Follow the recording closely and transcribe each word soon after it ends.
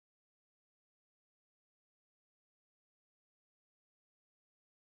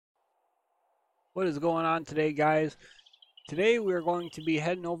What is going on today, guys? Today we're going to be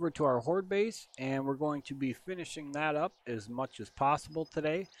heading over to our horde base and we're going to be finishing that up as much as possible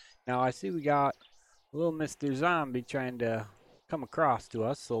today. Now I see we got a little Mr. Zombie trying to come across to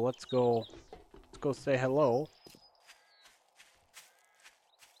us, so let's go say hello.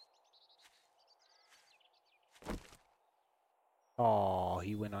 Oh,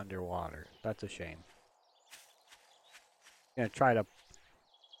 he went underwater. That's a shame. Gonna try to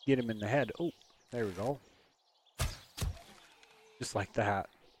get him in the head. Oh, there we go. Just like that.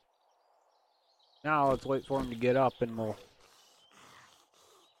 Now let's wait for him to get up and we'll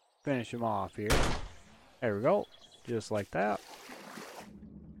finish him off here. There we go. Just like that.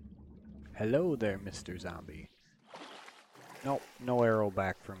 Hello there, Mr. Zombie. Nope, no arrow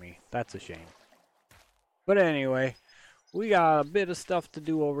back for me. That's a shame. But anyway, we got a bit of stuff to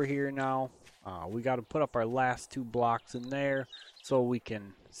do over here now. We got to put up our last 2 blocks in there so we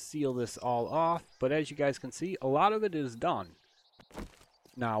can seal this all off. But as you guys can see, a lot of it is done.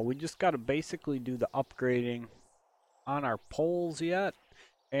 Now, we just got to basically do the upgrading on our poles yet.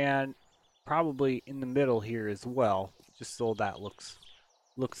 And probably in the middle here as well, just so that looks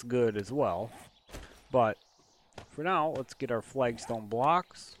good as well. But for now, let's get our flagstone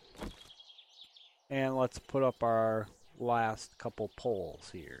blocks and let's put up our last couple poles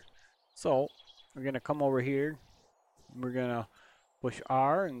here. So we're gonna come over here, we're gonna push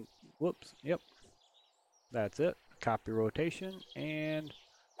R and whoops, yep, that's it, copy rotation, and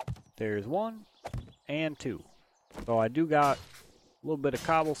there's 1 and 2. So I do got a little bit of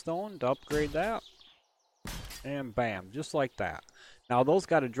cobblestone to upgrade that, and bam, just like that. Now those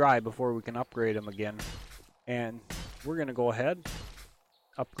got to dry before we can upgrade them again, and we're gonna go ahead,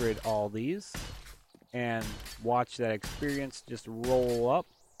 upgrade all these, and watch that experience just roll up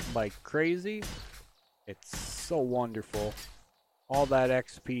like crazy. It's so wonderful. All that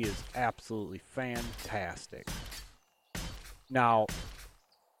XP is absolutely fantastic. Now,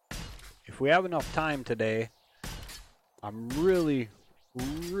 if we have enough time today, I'm really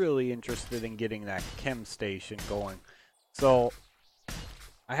interested in getting that chem station going. So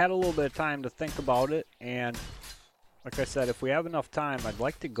I had a little bit of time to think about it, and like I said, if we have enough time, I'd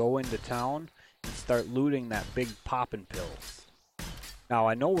like to go into town and start looting that big poppin' pills. Now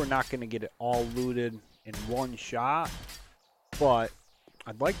I know we're not going to get it all looted in one shot, but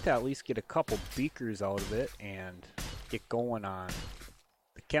I'd like to at least get a couple beakers out of it and get going on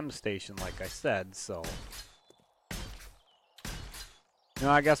the chem station like I said. So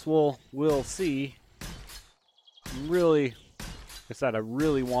I guess we'll see. Like I said, I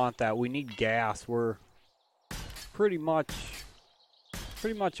really want that. We need gas. We're pretty much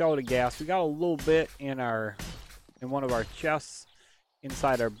out of gas. We got a little bit in one of our chests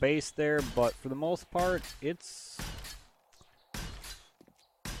inside our base there, but for the most part,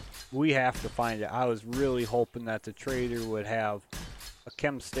 we have to find it. I was really hoping that the trader would have a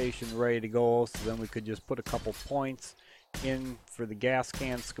chem station ready to go, so then we could just put a couple points in for the gas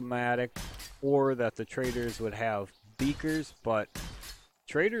can schematic, or that the traders would have beakers, but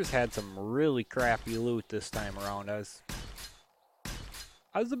traders had some really crappy loot this time around. I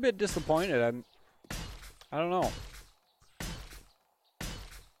was a bit disappointed. I don't know.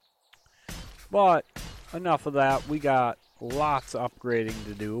 But enough of that. We got lots of upgrading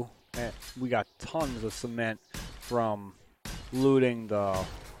to do. We got tons of cement from looting the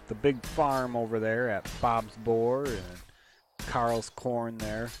big farm over there at Bob's Boar and Carl's Corn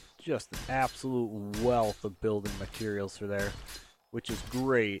there. Just an absolute wealth of building materials for there, which is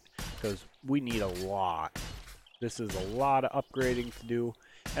great because we need a lot. This is a lot of upgrading to do,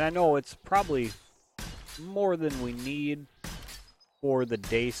 and I know it's probably more than we need for the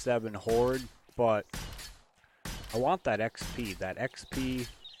day 7 horde, but I want that XP. That XP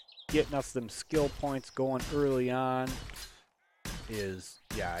getting us them skill points going early on is,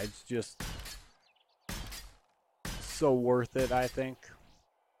 yeah, it's just so worth it, I think.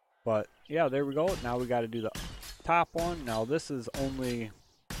 But yeah, there we go. Now we got to do the top one. Now this is only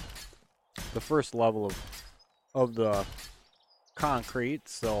the first level of the concrete,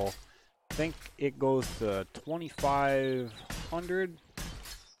 so I think it goes to 2500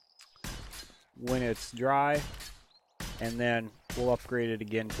 when it's dry, and then we'll upgrade it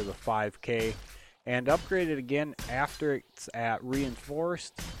again to the 5k, and upgrade it again after it's at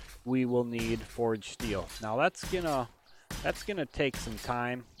reinforced. We will need forged steel. Now that's gonna take some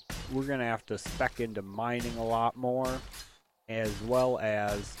time. We're gonna have to spec into mining a lot more, as well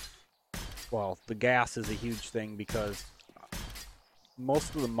as, well, the gas is a huge thing because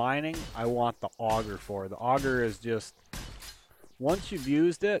most of the mining I want the auger for. The auger is just, once you've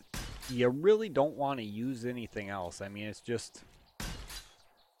used it, you really don't want to use anything else. I mean, it's just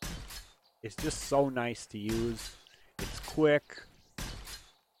It's just so nice to use. It's quick.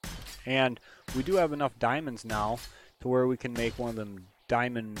 And we do have enough diamonds now to where we can make one of them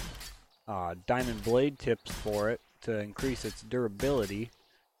diamond blade tips for it to increase its durability.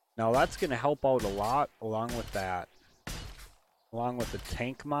 Now that's going to help out a lot along with that. Along with the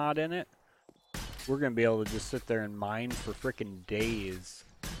tank mod in it. We're going to be able to just sit there and mine for frickin' days.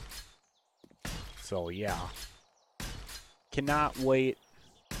 So yeah. Cannot wait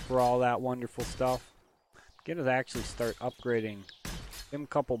for all that wonderful stuff. Get to actually start upgrading them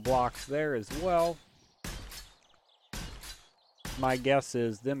couple blocks there as well. My guess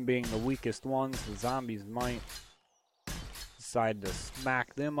is them being the weakest ones, the zombies might decide to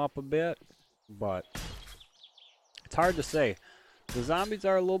smack them up a bit, but it's hard to say. The zombies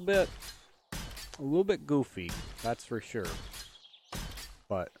are a little bit goofy, that's for sure.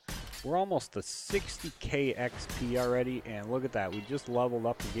 But we're almost to 60k XP already, and look at that, we just leveled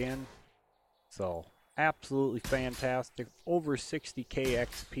up again. So absolutely fantastic. Over 60k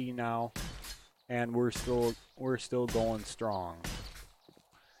XP now, and we're still going strong.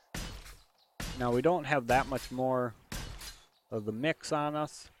 Now we don't have that much more of the mix on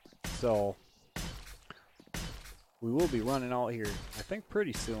us, so we will be running out here, I think,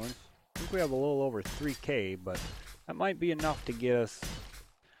 pretty soon. I think we have a little over 3k, but that might be enough to get us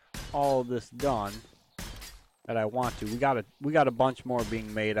all of this done that I want to. We got a bunch more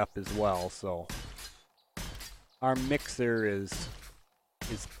being made up as well, so our mixer is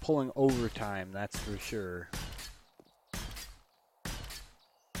pulling overtime, that's for sure.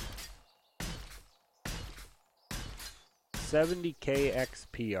 $70k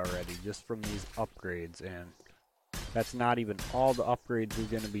XP already just from these upgrades, and that's not even all the upgrades we're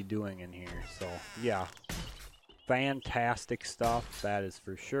going to be doing in here. So yeah, fantastic stuff, that is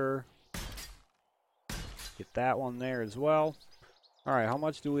for sure. Get that one there as well. Alright, how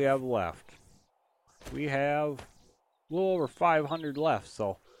much do we have left? We have a little over 500 left,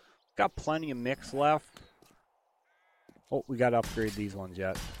 so got plenty of mix left. Oh, we got to upgrade these ones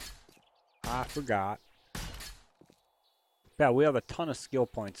yet. I forgot. Yeah, we have a ton of skill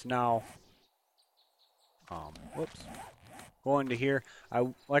points now. Whoops. Going to here.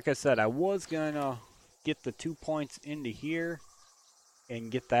 Like I said, I was gonna get the 2 points into here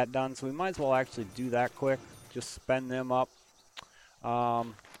and get that done, so we might as well actually do that quick. Just spend them up. Yeah,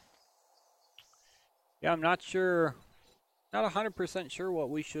 I'm not sure. Not 100% sure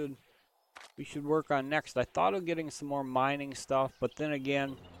what we should work on next. I thought of getting some more mining stuff, but then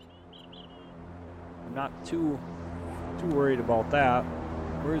again, I'm not too worried about that.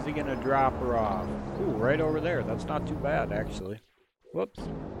 Where is he gonna drop her off? Ooh, right over there. That's not too bad, actually. Whoops.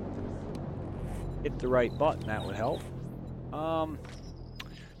 Hit the right button, that would help.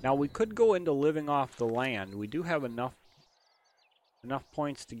 Now we could go into living off the land. We do have enough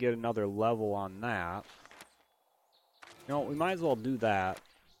points to get another level on that. You know, we might as well do that.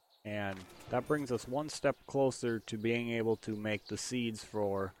 And that brings us one step closer to being able to make the seeds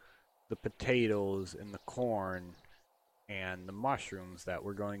for the potatoes and the corn and the mushrooms that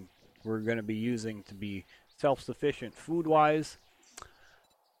we're going to be using to be self-sufficient food-wise.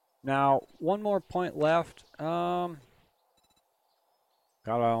 Now, one more point left. God, I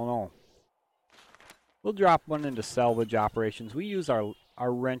don't know. We'll drop one into salvage operations. We use our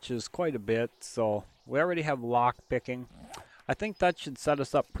wrenches quite a bit, so we already have lock picking. I think that should set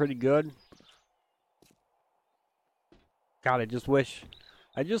us up pretty good. God, I just wish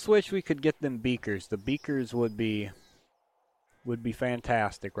we could get them beakers. The beakers would be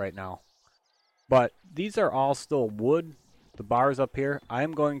fantastic right now. But these are all still wood. The bars up here,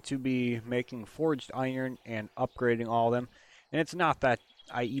 I'm going to be making forged iron and upgrading all of them. And it's not that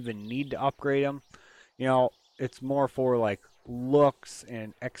I even need to upgrade them. You know, it's more for like looks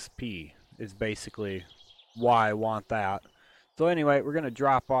and XP is basically why I want that. So anyway, we're going to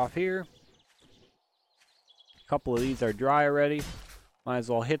drop off here. A couple of these are dry already. Might as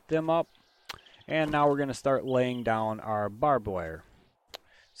well hit them up. And now we're going to start laying down our barbed wire.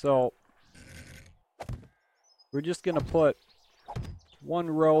 So we're just going to put one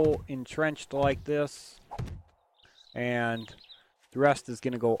row entrenched like this. And the rest is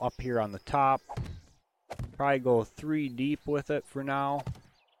going to go up here on the top. Probably go 3 deep with it for now.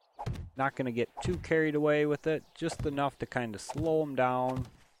 Not going to get too carried away with it. Just enough to kind of slow them down.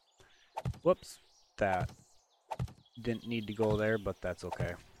 Whoops. That didn't need to go there, but that's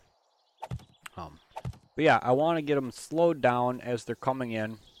okay. But yeah, I want to get them slowed down as they're coming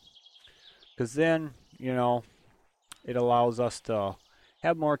in. Because then, you know, it allows us to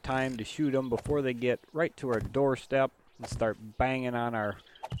have more time to shoot them before they get right to our doorstep and start banging on our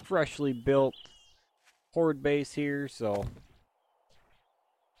freshly built horde base here. So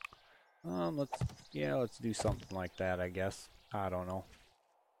let's do something like that, I guess. I don't know.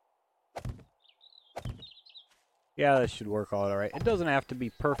 Yeah, this should work all right. It doesn't have to be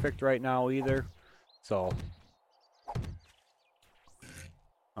perfect right now either. So,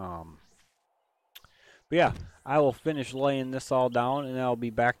 but yeah, I will finish laying this all down, and I'll be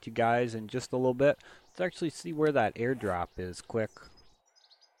back to you guys in just a little bit. Let's actually see where that airdrop is quick.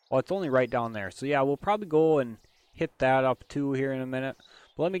 Well, it's only right down there. So yeah, we'll probably go and hit that up too here in a minute.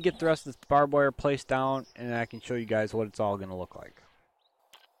 But let me get the rest of this barbed wire placed down, and I can show you guys what it's all going to look like.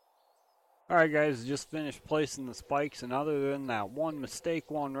 Alright guys, just finished placing the spikes, and other than that one mistake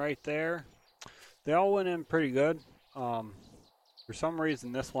one right there, they all went in pretty good. For some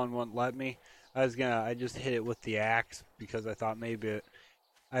reason this one wouldn't let me. I just hit it with the axe because I thought maybe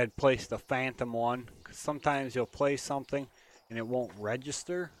I had placed a phantom one. 'Cause sometimes you'll place something and it won't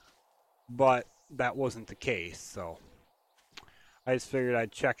register, but that wasn't the case, so I just figured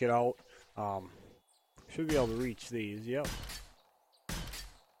I'd check it out. Should be able to reach these, yep.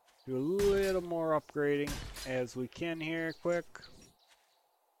 Do a little more upgrading as we can here quick.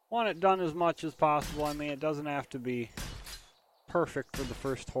 Want it done as much as possible. I mean, it doesn't have to be perfect for the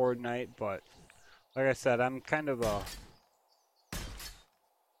first horde night, but like I said, I'm kind of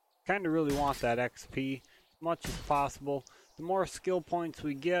really want that XP as much as possible. The more skill points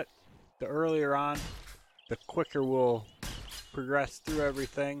we get, the earlier on, the quicker we'll progress through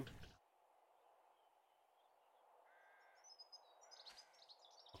everything.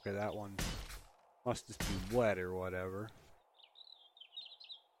 Okay, that one must just be wet or whatever.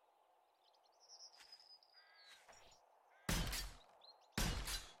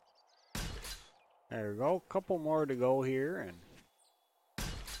 There we go. Couple more to go here, and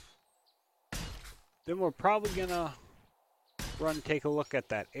then we're probably gonna take a look at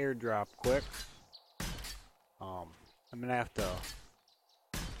that airdrop quick. I'm gonna have to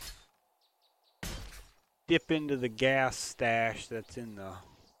dip into the gas stash that's in the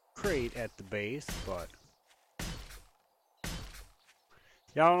crate at the base, but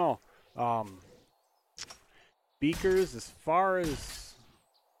yeah, I don't know. Beakers, as far as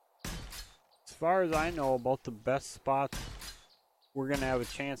I know, about the best spots we're gonna have a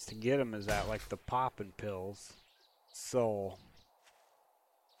chance to get them is at like the poppin' pills. So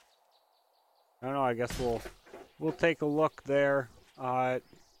I don't know. I guess we'll take a look there. I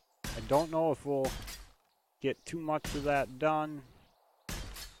don't know if we'll get too much of that done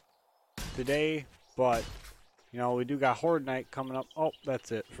today, but you know, we do got horde night coming up. Oh,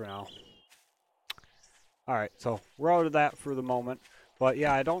 that's it for now. Alright, so we're out of that for the moment. But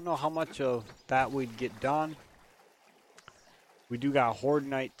yeah, I don't know how much of that we'd get done. We do got horde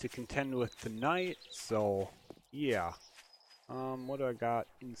night to contend with tonight, so yeah. What do I got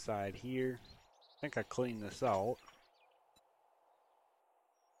inside here? I think I cleaned this out.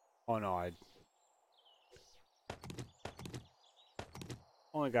 Oh no, I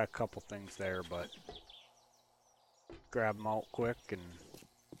only got a couple things there, but grab them out quick and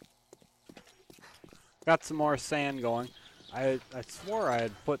got some more sand going. I swore I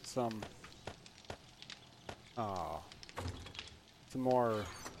had put some more,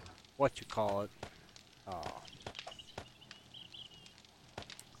 what you call it,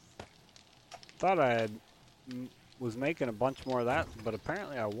 thought I was making a bunch more of that, but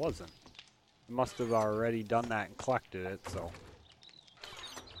apparently I wasn't. I must have already done that and collected it, so.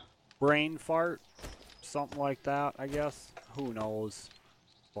 Brain fart, something like that, I guess. Who knows?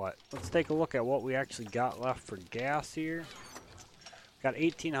 But let's take a look at what we actually got left for gas here. Got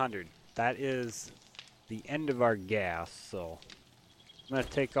 1,800. That is the end of our gas, so I'm going to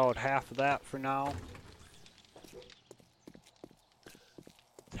take out half of that for now.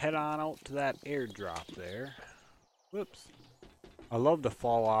 Let's head on out to that airdrop there. Whoops. I love to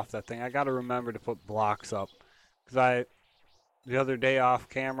fall off that thing. I got to remember to put blocks up. Because the other day off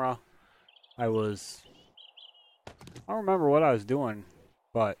camera, I don't remember what I was doing,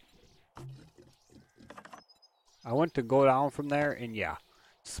 but I went to go down from there, and yeah,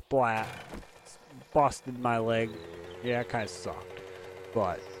 splat, busted my leg. Yeah, it kind of sucked,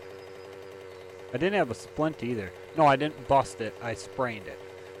 but I didn't have a splint either. No, I didn't bust it. I sprained it.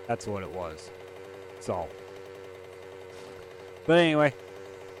 That's what it was. So, but anyway,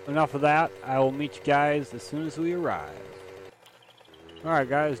 enough of that. I will meet you guys as soon as we arrive. Alright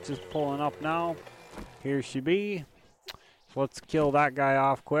guys, just pulling up now. Here she be. So let's kill that guy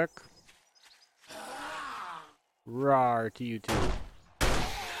off quick. Roar to you too.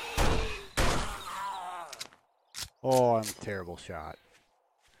 Oh, I'm a terrible shot.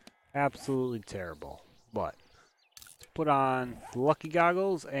 Absolutely terrible. But put on the lucky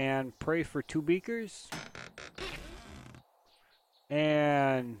goggles and pray for 2 beakers.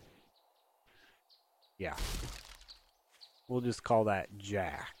 And Yeah. We'll just call that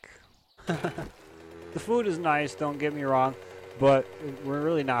Jack. The food is nice, don't get me wrong, but we're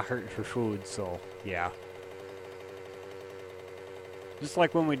really not hurting for food, so yeah. Just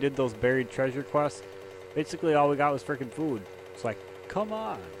like when we did those buried treasure quests, basically all we got was freaking food. It's like, come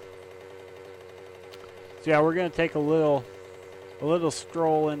on. So yeah, we're gonna take a little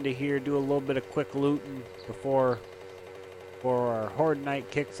stroll into here, do a little bit of quick looting before our horde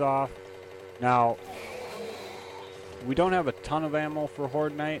night kicks off. Now, we don't have a ton of ammo for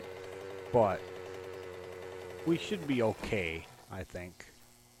horde night, but we should be okay, I think.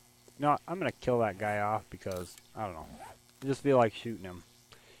 No, I'm gonna kill that guy off because I don't know. I just feel like shooting him.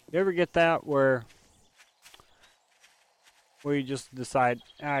 You ever get that where you just decide,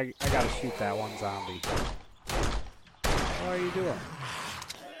 I gotta shoot that one zombie? What are you doing?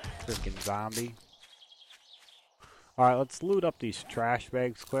 Freaking zombie. Alright, let's loot up these trash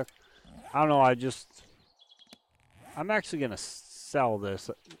bags quick. I don't know, I'm actually gonna sell this.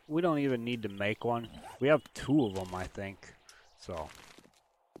 We don't even need to make one. We have 2 of them, I think. So,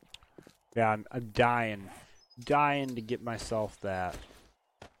 yeah, I'm dying to get myself that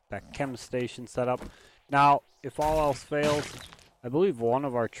chem station set up. Now, if all else fails, I believe one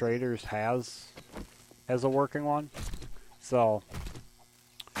of our traders has a working one. So,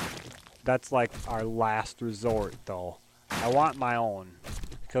 that's like our last resort, though. I want my own,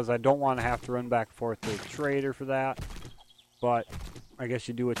 because I don't want to have to run back and forth to a trader for that. But, I guess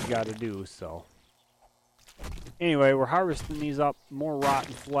you do what you gotta do, so. Anyway, we're harvesting these up. More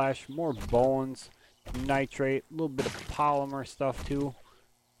rotten flesh, more bones, nitrate, a little bit of polymer stuff, too.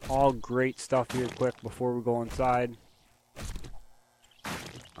 All great stuff here quick before we go inside.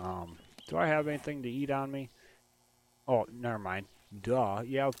 Do I have anything to eat on me? Oh, never mind. Duh.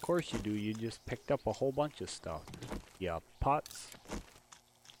 Yeah, of course you do. You just picked up a whole bunch of stuff. Yeah, pots.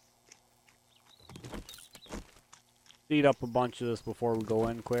 Eat up a bunch of this before we go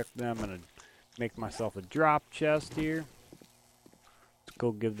in quick. Then I'm going to make myself a drop chest here. Let's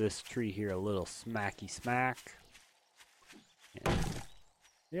go give this tree here a little smacky smack. Yeah.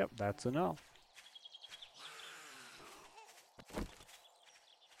 Yep, that's enough.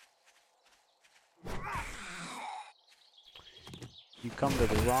 You come to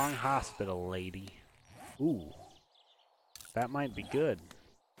the wrong hospital, lady. Ooh. That might be good.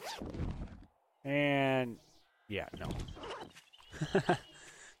 And, yeah, no.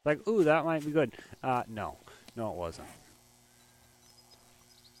 Like, ooh, that might be good. No. No, it wasn't.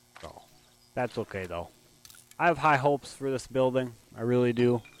 So, that's okay, though. I have high hopes for this building. I really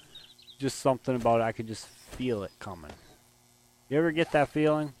do. Just something about it, I could just feel it coming. You ever get that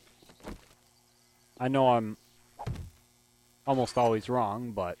feeling? I know I'm almost always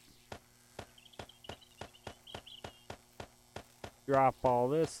wrong, but drop all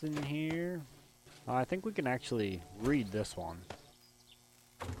this in here. I think we can actually read this one.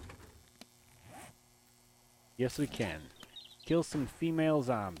 Yes, we can. Kill some female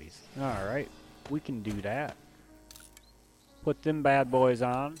zombies. Alright, we can do that. Put them bad boys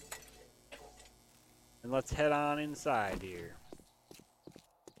on. And let's head on inside here.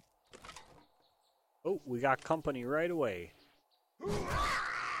 Oh, we got company right away.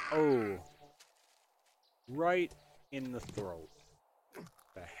 Oh. Right in the throat.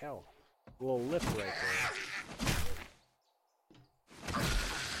 The hell? A little lip right there.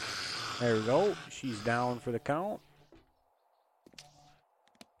 There we go. She's down for the count.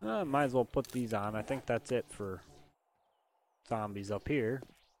 Might as well put these on. I think that's it for zombies up here.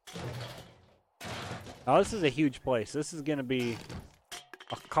 Now this is a huge place. This is going to be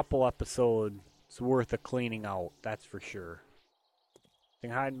a couple episodes worth of cleaning out. That's for sure.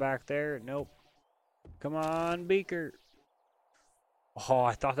 Anything hiding back there? Nope. Come on, Beaker. Oh,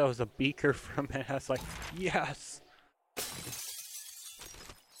 I thought that was a Beaker for a minute. I was like, yes.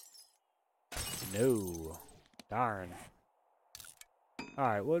 No. Darn.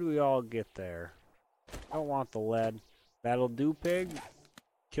 Alright, what do we all get there? Don't want the lead. That'll do, pig.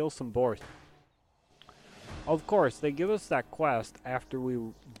 Kill some boars. Of course, they give us that quest after we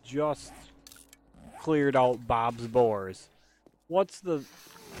just cleared out Bob's boars. What's the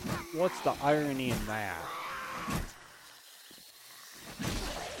irony in that?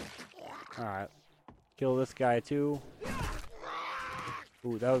 Alright. Kill this guy too.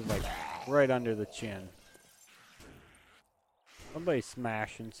 Ooh, that was like right under the chin. Somebody's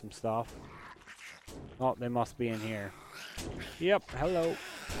smashing some stuff. Oh, they must be in here. Yep, hello.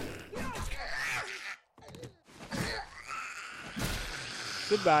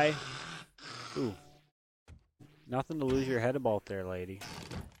 Goodbye. Ooh. Nothing to lose your head about there, lady.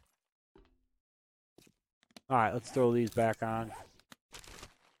 Alright, let's throw these back on.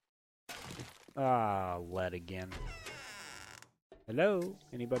 Ah, lead again. Hello?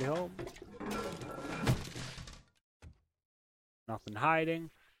 Anybody home? Nothing hiding.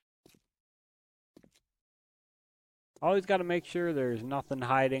 Always got to make sure there's nothing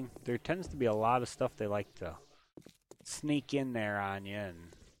hiding. There tends to be a lot of stuff they like to sneak in there on you and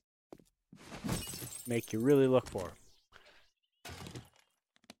make you really look for.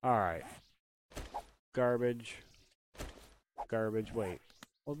 Alright. Garbage. Garbage. Wait.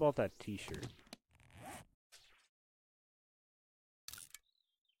 What about that t-shirt?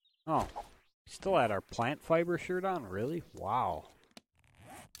 Oh. Still had our plant fiber shirt on? Really? Wow.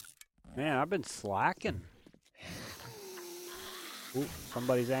 Man, I've been slacking. Ooh,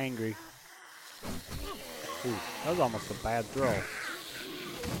 somebody's angry. Ooh, that was almost a bad throw.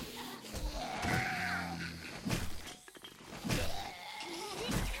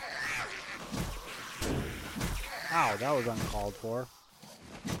 Ow, that was uncalled for.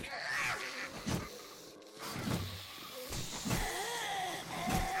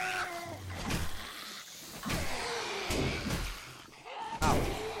 Ow,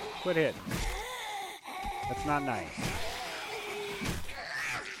 quit hitting. That's not nice.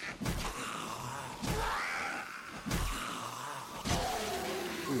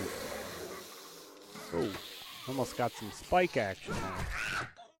 Ooh. Ooh, almost got some spike action there.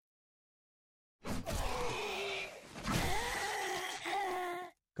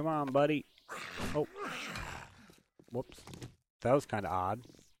 Come on, buddy. Oh. Whoops. That was kind of odd.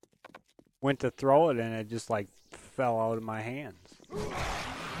 Went to throw it and it just like fell out of my hands.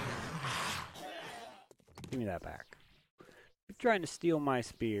 Give me that back. You're trying to steal my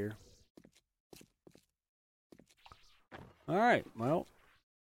spear. Alright, well.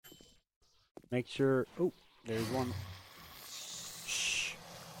 Make sure... Oh, there's one. Shh.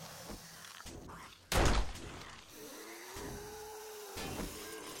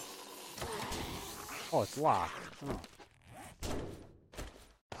 Oh, it's locked. Oh.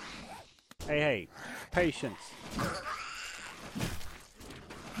 Hey, hey. Patience.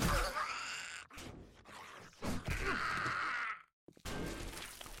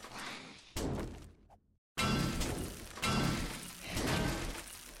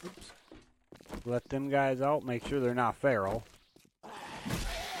 Oops. Let them guys out. Make sure they're not feral.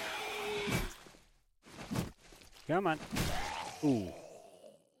 Come on. Ooh.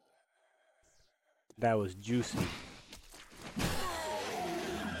 That was juicy.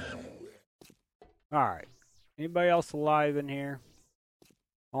 Alright. Anybody else alive in here?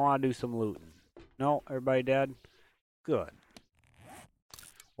 I want to do some looting. No? Everybody dead? Good.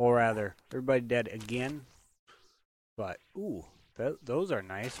 Or rather, everybody dead again. But, ooh. Those are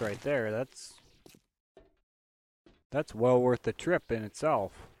nice right there. That's well worth the trip in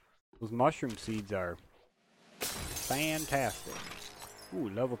itself. Those mushroom seeds are fantastic. Ooh,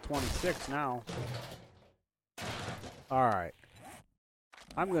 level 26 now. Alright.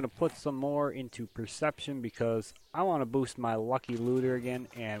 I'm going to put some more into perception because I want to boost my lucky looter again,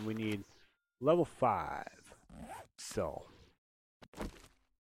 and we need level 5. So.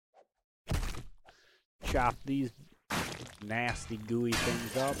 Chop these nasty gooey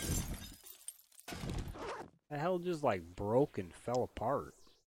things up. The hell just like broke and fell apart.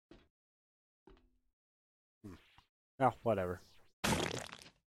 Oh, whatever.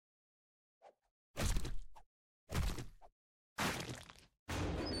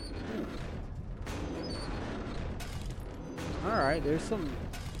 Alright, there's some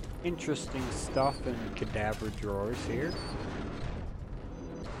interesting stuff in cadaver drawers here.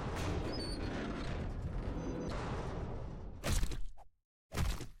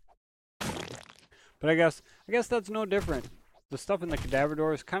 But I guess that's no different. The stuff in the cadaver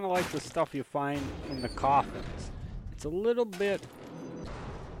door is kind of like the stuff you find in the coffins. It's a little bit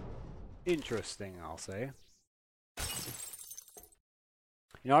interesting, I'll say.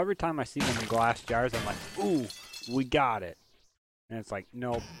 You know, every time I see them in glass jars, I'm like, ooh, we got it. And it's like,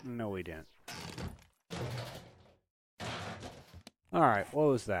 nope, no we didn't. Alright, what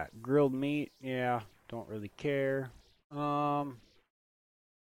was that? Grilled meat? Yeah, don't really care. You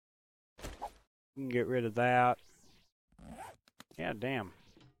can get rid of that. Yeah, damn.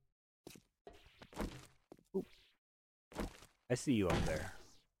 Ooh. I see you up there.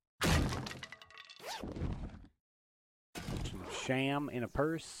 Some sham in a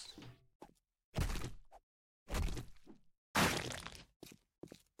purse.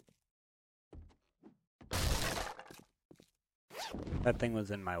 That thing was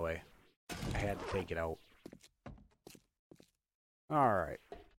in my way. I had to take it out. Alright.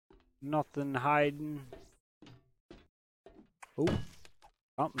 Nothing hiding. Oh,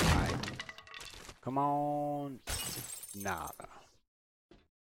 something hiding. Come on. Nada.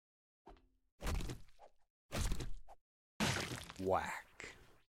 whack.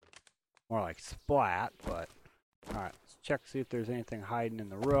 More like splat, but alright, let's check see if there's anything hiding in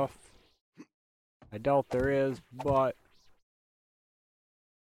the roof. I doubt there is, but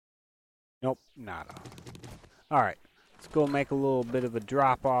nope, nada. Alright, let's go make a little bit of a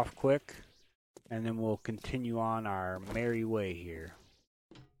drop off quick, and then we'll continue on our merry way here.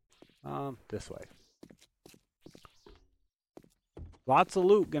 This way. Lots of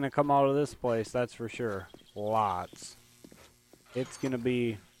loot gonna come out of this place, that's for sure. Lots. It's gonna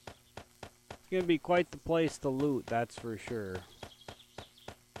be quite the place to loot, that's for sure.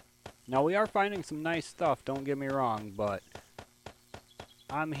 Now we are finding some nice stuff, don't get me wrong, but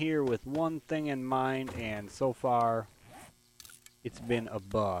I'm here with one thing in mind, and so far it's been a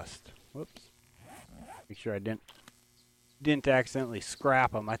bust. Whoops. Make sure I didn't accidentally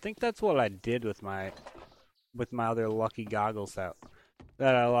scrap them. I think that's what I did with my other lucky goggles that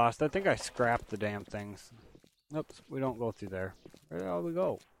I lost. I think I scrapped the damn things. Oops, we don't go through there. Where the hell do we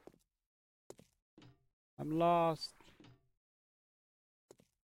go? I'm lost.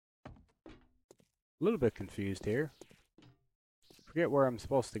 A little bit confused here. Forget where I'm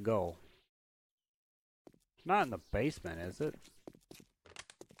supposed to go. It's not in the basement, is it?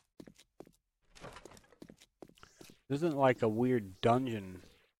 This isn't like a weird dungeon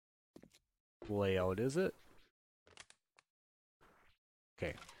layout, is it?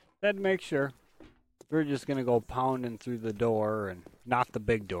 Okay, had to make sure. We're just gonna go pounding through the door, and not the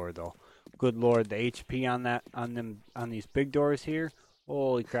big door though. Good lord, the HP on these big doors here.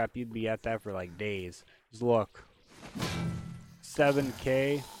 Holy crap, you'd be at that for like days. Just look.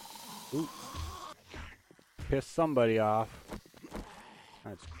 7K. Ooh. Pissed somebody off.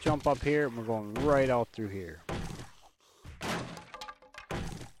 Let's jump up here, and we're going right out through here.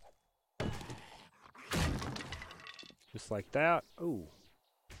 Just like that. Ooh.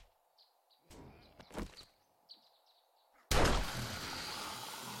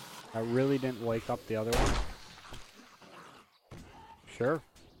 I really didn't wake up the other one. Sure.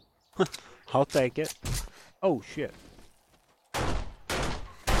 I'll take it. Oh, shit.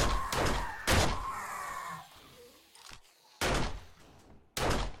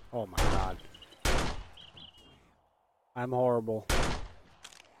 Oh my god. I'm horrible.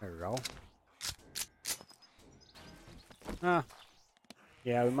 There we go. Ah.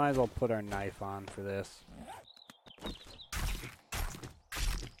 Yeah, we might as well put our knife on for this.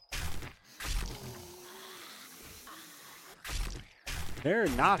 They're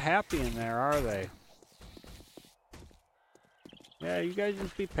not happy in there, are they? Yeah, you guys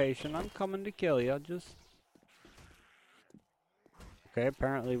just be patient. I'm coming to kill you. Just... Okay,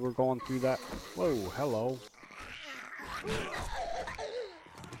 apparently we're going through that... Whoa, hello.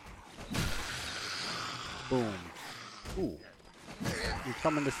 Boom. Ooh. You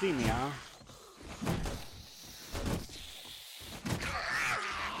coming to see me, huh?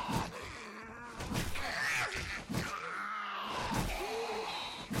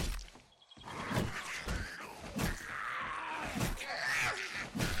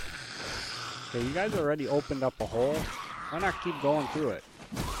 Okay, you guys already opened up a hole. Why not keep going through it?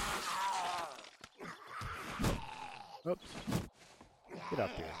 Oops. Get up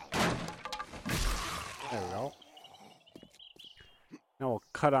here. There we go. Now we'll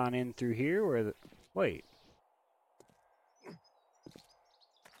cut on in through here where the... Wait.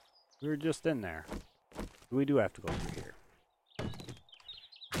 We were just in there. We do have to go through here.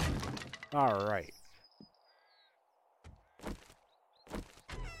 Alright.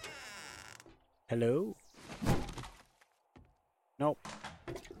 Hello? Nope.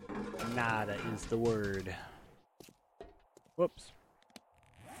 Nada is the word. Whoops.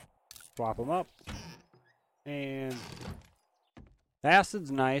 Swap them up. And the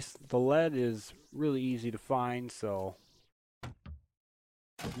acid's nice. The lead is really easy to find, so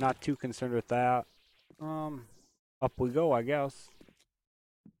not too concerned with that. Up we go, I guess.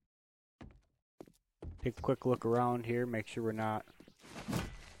 Take a quick look around here, make sure we're not...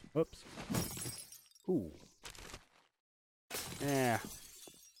 Whoops. Ooh. Yeah.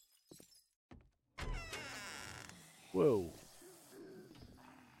 Whoa.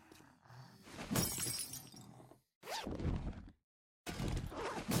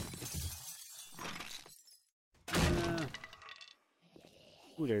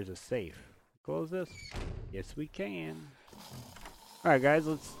 Ooh, there's a safe. Close this? Yes, we can. Alright, guys,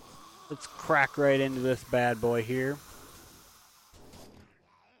 let's crack right into this bad boy here.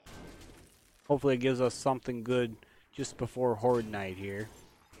 Hopefully it gives us something good just before Horde Night here.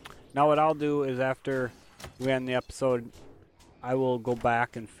 Now what I'll do is after we end the episode, I will go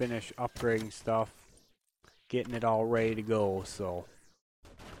back and finish upgrading stuff, getting it all ready to go, so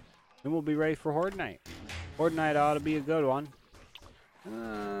then we'll be ready for Horde Night. Horde Night ought to be a good one.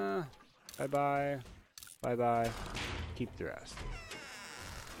 Bye-bye. Bye-bye. Keep the rest.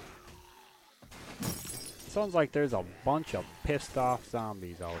 Sounds like there's a bunch of pissed off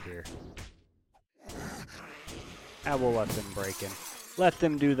zombies out here. And we'll let them break in. Let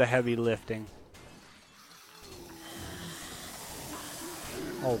them do the heavy lifting.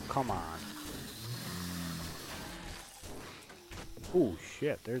 Oh, come on. Oh,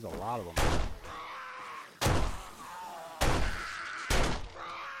 shit. There's a lot of them.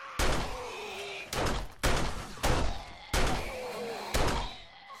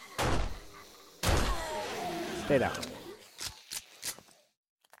 Stay down.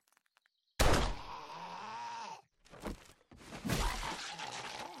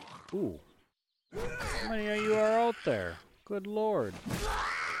 Ooh. How many of you are out there? Good lord.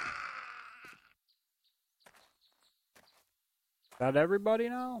 Got everybody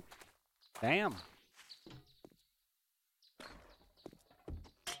now? Damn.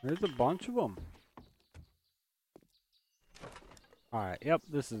 There's a bunch of them. Alright, yep,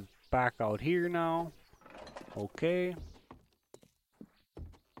 this is back out here now. Okay.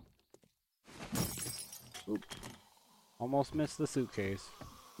 Oop. Almost missed the suitcase.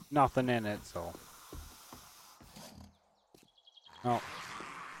 Nothing in it, so. Oh.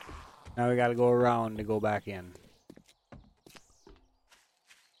 Now we gotta go around to go back in.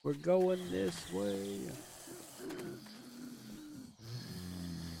 We're going this way.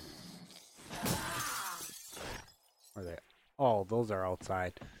 Where are they? Oh, those are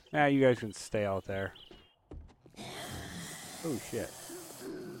outside. Nah, you guys can stay out there. Oh shit.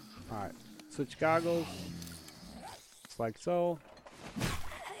 Alright. Switch goggles. Just like so.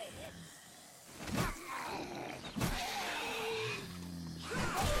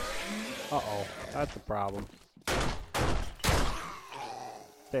 Uh-oh. That's a problem.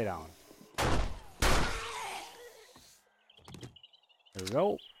 Stay down. There we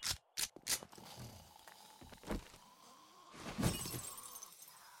go.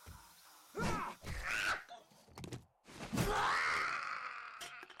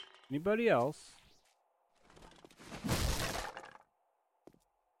 Anybody else?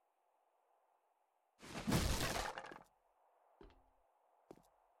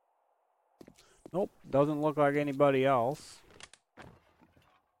 Nope, doesn't look like anybody else.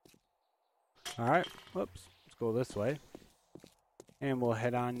 Alright, whoops, let's go this way. And we'll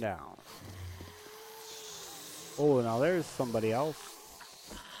head on down. Oh, now there's somebody else.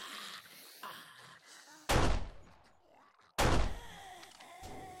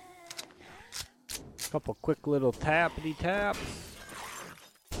 Couple quick little tappity taps.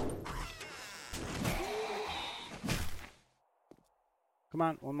 Come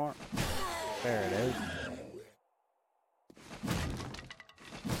on, one more. There it is.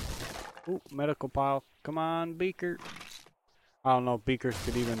 Ooh, medical pile. Come on, Beaker. I don't know if beakers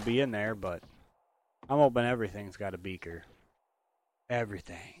could even be in there, but I'm hoping everything's got a beaker.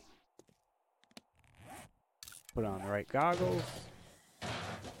 Everything. Put on the right goggles.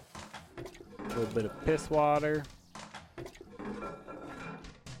 A little bit of piss water.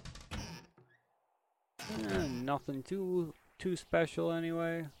 Nothing too special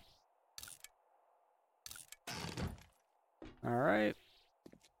anyway. Alright.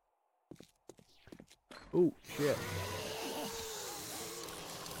 Ooh, shit.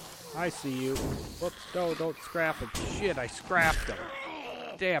 I see you. Whoops, no, don't scrap it. Shit, I scrapped them.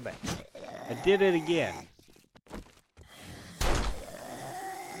 Damn it. I did it again.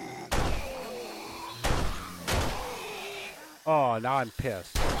 Oh, now I'm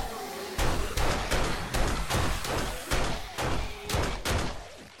pissed.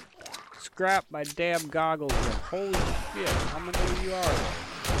 Scrap my damn goggles again. Holy shit, how many of you are there?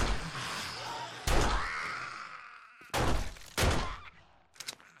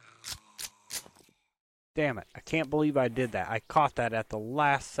 Damn it, I can't believe I did that. I caught that at the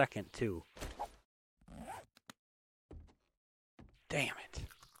last second, too. Damn it.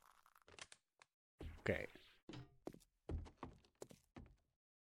 Okay.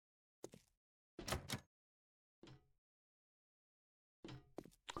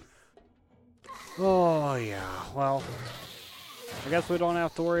 Oh, yeah, well, I guess we don't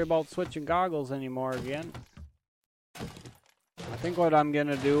have to worry about switching goggles anymore again. I think what I'm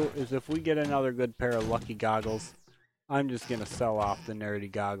gonna do is if we get another good pair of lucky goggles, I'm just gonna sell off the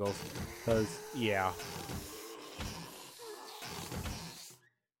nerdy goggles, because, yeah.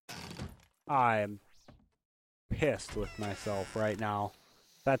 I'm pissed with myself right now.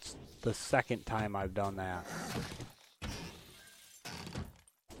 That's the second time I've done that.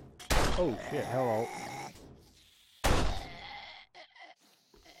 Oh shit, hello.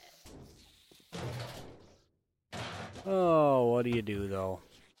 Oh, what do you do, though?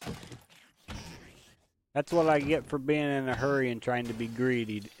 That's what I get for being in a hurry and trying to be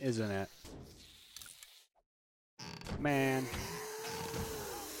greedy, isn't it? Man.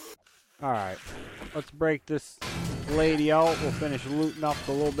 Alright. Let's break this lady out. We'll finish looting up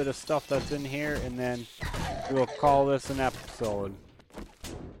the little bit of stuff that's in here, and then we'll call this an episode.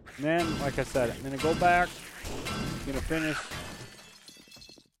 And then, like I said, I'm going to go back. I'm going to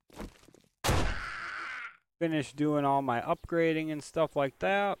finish doing all my upgrading and stuff like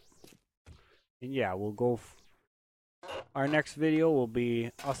that. And yeah, we'll go. Our next video will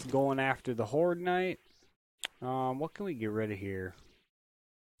be us going after the horde night. What can we get rid of here?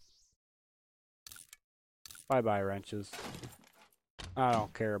 Bye-bye, wrenches. I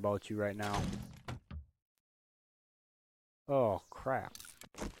don't care about you right now. Oh, crap.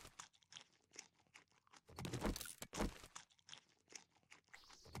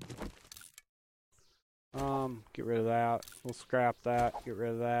 Get rid of that. We'll scrap that. Get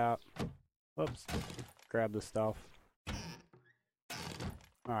rid of that. Oops. Grab the stuff.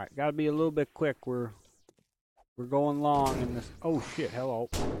 Alright, gotta be a little bit quick. We're going long in this. Oh shit, hello.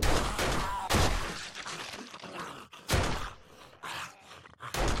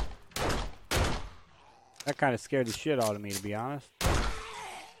 That kind of scared the shit out of me, to be honest.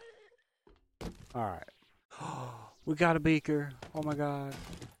 Alright. We got a beaker. Oh my god.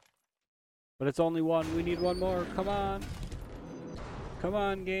 But it's only one. We need one more. Come on. Come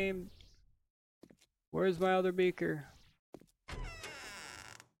on, game. Where's my other beaker?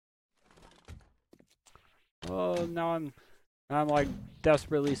 Oh, now I'm like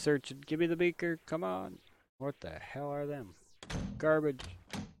desperately searching. Give me the beaker. Come on. What the hell are them? Garbage.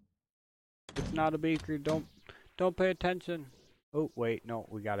 It's not a beaker. Don't pay attention. Oh, wait. No,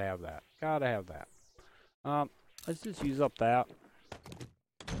 we gotta have that. Gotta have that. Let's just use up that.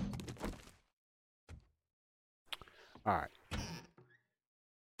 Alright.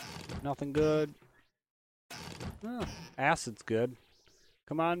 Nothing good. Oh, acid's good.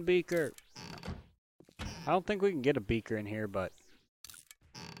 Come on, beaker. I don't think we can get a beaker in here, but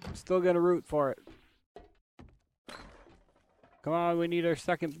I'm still gonna root for it. Come on, we need our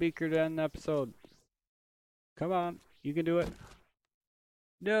second beaker to end the episode. Come on, you can do it.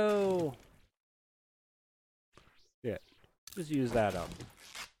 No! Yeah, just use that up.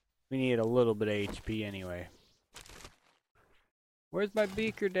 We need a little bit of HP anyway. Where's my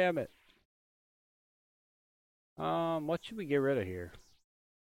beaker, damn it? What should we get rid of here?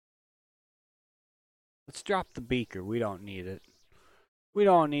 Let's drop the beaker. We don't need it. We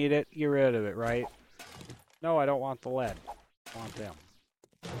don't need it. Get rid of it, right? No, I don't want the lead. I want them.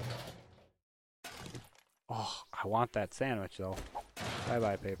 Oh, I want that sandwich, though.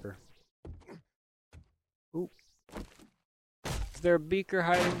 Bye-bye, paper. Oop. Is there a beaker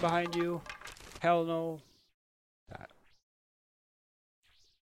hiding behind you? Hell no.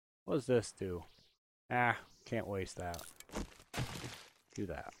 What does this do? Ah, can't waste that. Do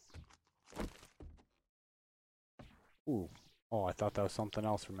that. Ooh. Oh, I thought that was something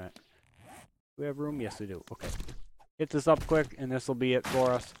else for a minute. Do we have room? Yes, we do. Okay. Hit this up quick, and this will be it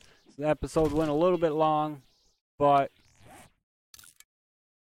for us. So the episode went a little bit long, but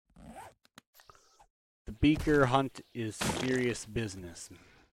the beaker hunt is serious business.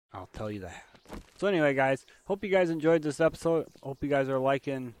 I'll tell you that. So anyway, guys, hope you guys enjoyed this episode. Hope you guys are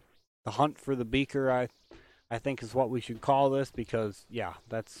liking the hunt for the beaker. I think is what we should call this, because yeah,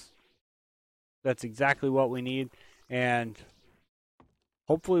 that's exactly what we need. And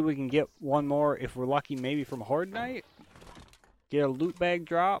hopefully we can get one more if we're lucky, maybe from Horde Night. Get a loot bag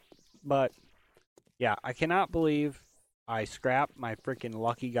drop. But yeah, I cannot believe I scrapped my freaking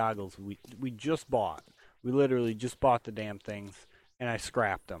lucky goggles we just bought. We literally just bought the damn things and I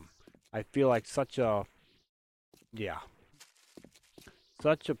scrapped them. I feel like such a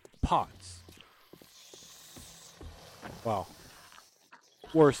putz. Well,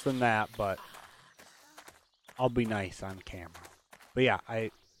 worse than that, but I'll be nice on camera. But yeah,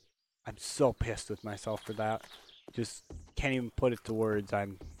 I'm so pissed with myself for that. Just can't even put it to words.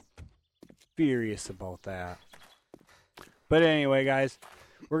 I'm furious about that. But anyway, guys,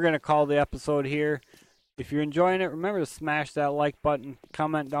 we're going to call the episode here. If you're enjoying it, remember to smash that like button,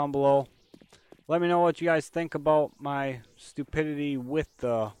 comment down below. Let me know what you guys think about my stupidity with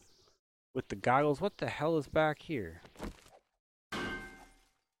the goggles. What the hell is back here?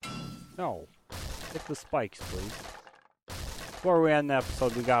 No. Hit the spikes, please. Before we end the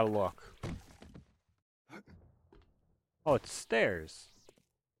episode, we gotta look. Oh, it's stairs.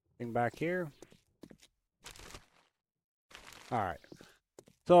 Thing back here. Alright.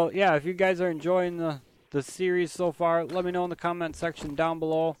 So, yeah, if you guys are enjoying the series so far, let me know in the comment section down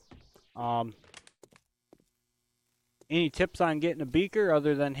below. Any tips on getting a beaker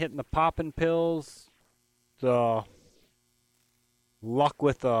other than hitting the popping pills, the luck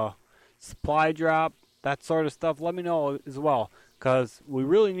with a supply drop, that sort of stuff? Let me know as well, because we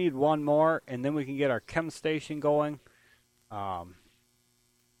really need one more, and then we can get our chem station going. Yeah,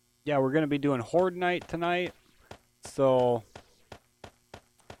 we're going to be doing horde night tonight, so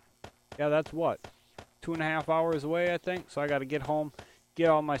yeah, that's what, 2.5 hours away, I think. So I got to get home, get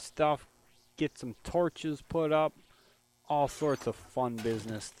all my stuff, get some torches put up, all sorts of fun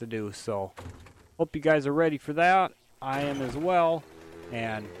business to do. So hope you guys are ready for that. I am as well.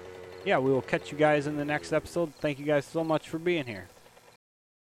 And yeah, we will catch you guys in the next episode. Thank you guys so much for being here.